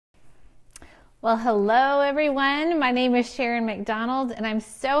Well, hello everyone. My name is Sharon McDonald and I'm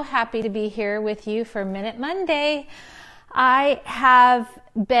so happy to be here with you for Minute Monday. I have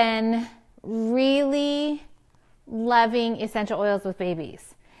been really loving essential oils with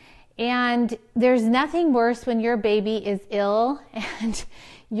babies. And there's nothing worse when your baby is ill and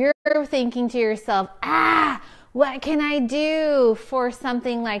you're thinking to yourself, what can I do for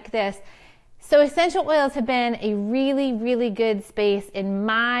something like this? So essential oils have been a really, really good space in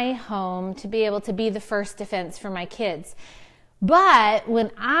my home to be able to be the first defense for my kids. But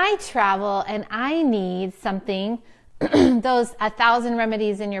when I travel and I need something, those 1,000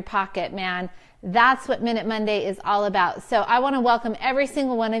 remedies in your pocket, man, that's what Minute Monday is all about. So I want to welcome every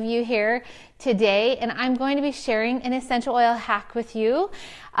single one of you here today, and I'm going to be sharing an essential oil hack with you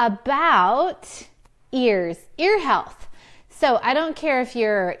about ear health. So I don't care if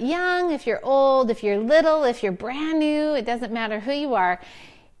you're young, if you're old, if you're little, if you're brand new, it doesn't matter who you are.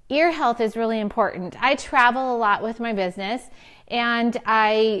 Ear health is really important. I travel a lot with my business and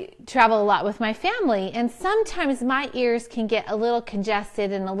I travel a lot with my family, and sometimes my ears can get a little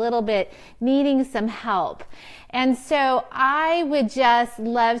congested and a little bit needing some help. And so I would just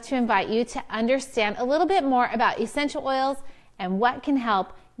love to invite you to understand a little bit more about essential oils and what can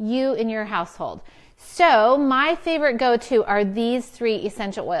help you in your household. So my favorite go-to are these 3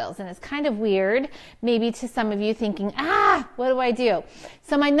 essential oils, and it's kind of weird maybe to some of you thinking, what do I do?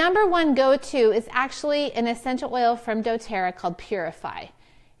 So my number 1 go-to is actually an essential oil from doTERRA called Purify.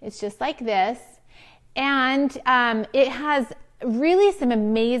 It's just like this, and it has really some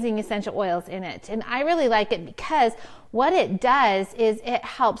amazing essential oils in it, and I really like it because what it does is it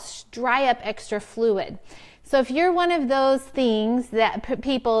helps dry up extra fluid. So if you're one of those things that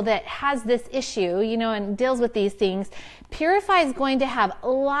people that has this issue, and deals with these things, Purify is going to have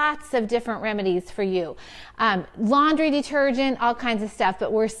lots of different remedies for you. Laundry detergent, all kinds of stuff,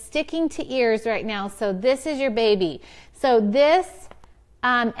 but we're sticking to ears right now. So this is your baby. So this,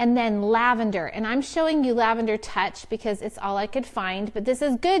 and then lavender. And I'm showing you Lavender Touch because it's all I could find, but this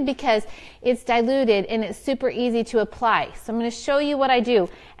is good because it's diluted and it's super easy to apply. So I'm going to show you what I do.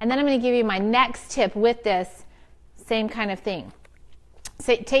 And then I'm going to give you my next tip with this same kind of thing.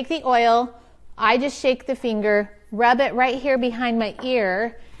 So take the oil, I just shake the finger, rub it right here behind my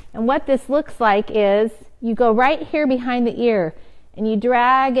ear. And what this looks like is you go right here behind the ear and you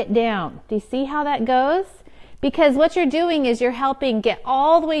drag it down. Do you see how that goes? Because what you're doing is you're helping get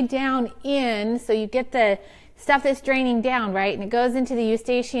all the way down in, so you get the stuff that's draining down, right? And it goes into the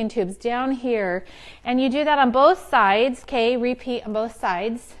eustachian tubes down here. And you do that on both sides, okay? Repeat on both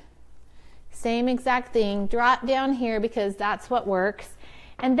sides. Same exact thing. Drop down here because that's what works.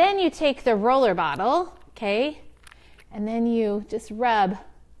 And then you take the roller bottle, okay? And then you just rub.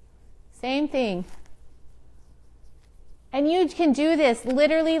 Same thing. And you can do this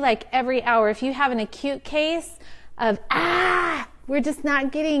literally like every hour. If you have an acute case of, we're just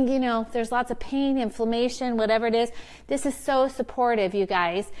not getting, there's lots of pain, inflammation, whatever it is. This is so supportive, you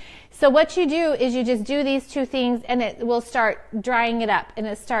guys. So what you do is you just do these 2 things and it will start drying it up and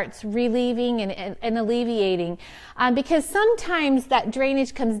it starts relieving and alleviating. Because sometimes that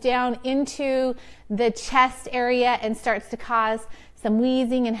drainage comes down into the chest area and starts to cause some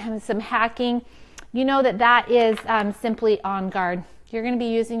wheezing and some hacking. You know that is simply On Guard. You're going to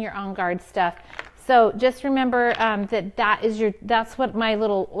be using your On Guard stuff. So just remember that's what my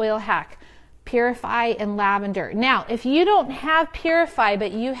little oil hack, Purify and lavender. Now, if you don't have Purify,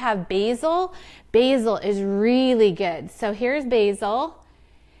 but you have basil, basil is really good. So here's basil.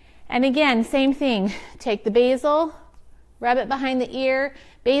 And again, same thing. Take the basil, rub it behind the ear.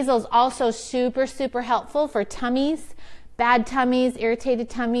 Basil is also super, super helpful for tummies, bad tummies, irritated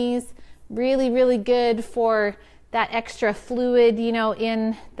tummies. Really, really good for that extra fluid,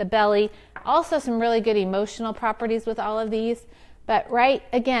 in the belly. Also some really good emotional properties with all of these. But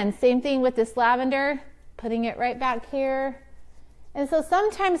again, same thing with this lavender, putting it right back here. And so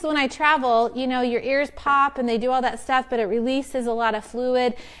sometimes when I travel, your ears pop and they do all that stuff, but it releases a lot of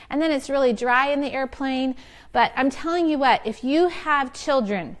fluid. And then it's really dry in the airplane. But I'm telling you what, if you have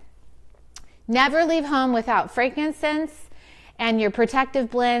children, never leave home without frankincense and your protective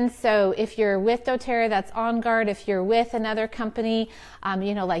blends. So if you're with doTERRA, that's On Guard. If you're with another company,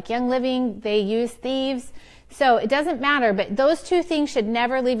 like Young Living, they use Thieves. So it doesn't matter, but those 2 things should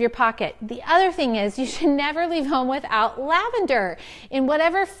never leave your pocket. The other thing is you should never leave home without lavender. In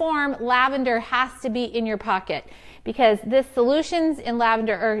whatever form, lavender has to be in your pocket because the solutions in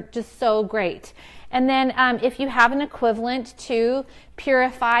lavender are just so great. And then if you have an equivalent to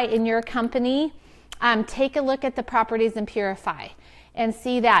Purify in your company, take a look at the properties in Purify and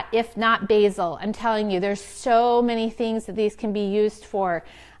see that, if not basil. I'm telling you, there's so many things that these can be used for.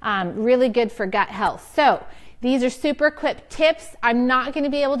 Really good for gut health. So these are super quick tips. I'm not going to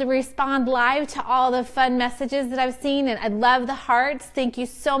be able to respond live to all the fun messages that I've seen, and I love the hearts. Thank you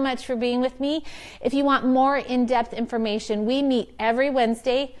so much for being with me. If you want more in-depth information, we meet every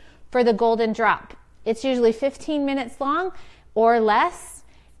Wednesday for the Golden Drop. It's usually 15 minutes long or less,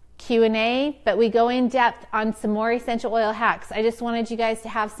 Q&A, but we go in depth on some more essential oil hacks. I just wanted you guys to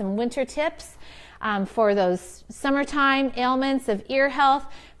have some winter tips for those summertime ailments of ear health,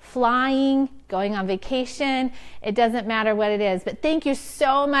 flying, going on vacation. It doesn't matter what it is. But thank you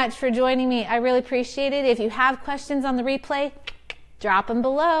so much for joining me. I really appreciate it. If you have questions on the replay, drop them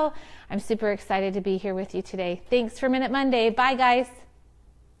below. I'm super excited to be here with you today. Thanks for Minute Monday. Bye, guys.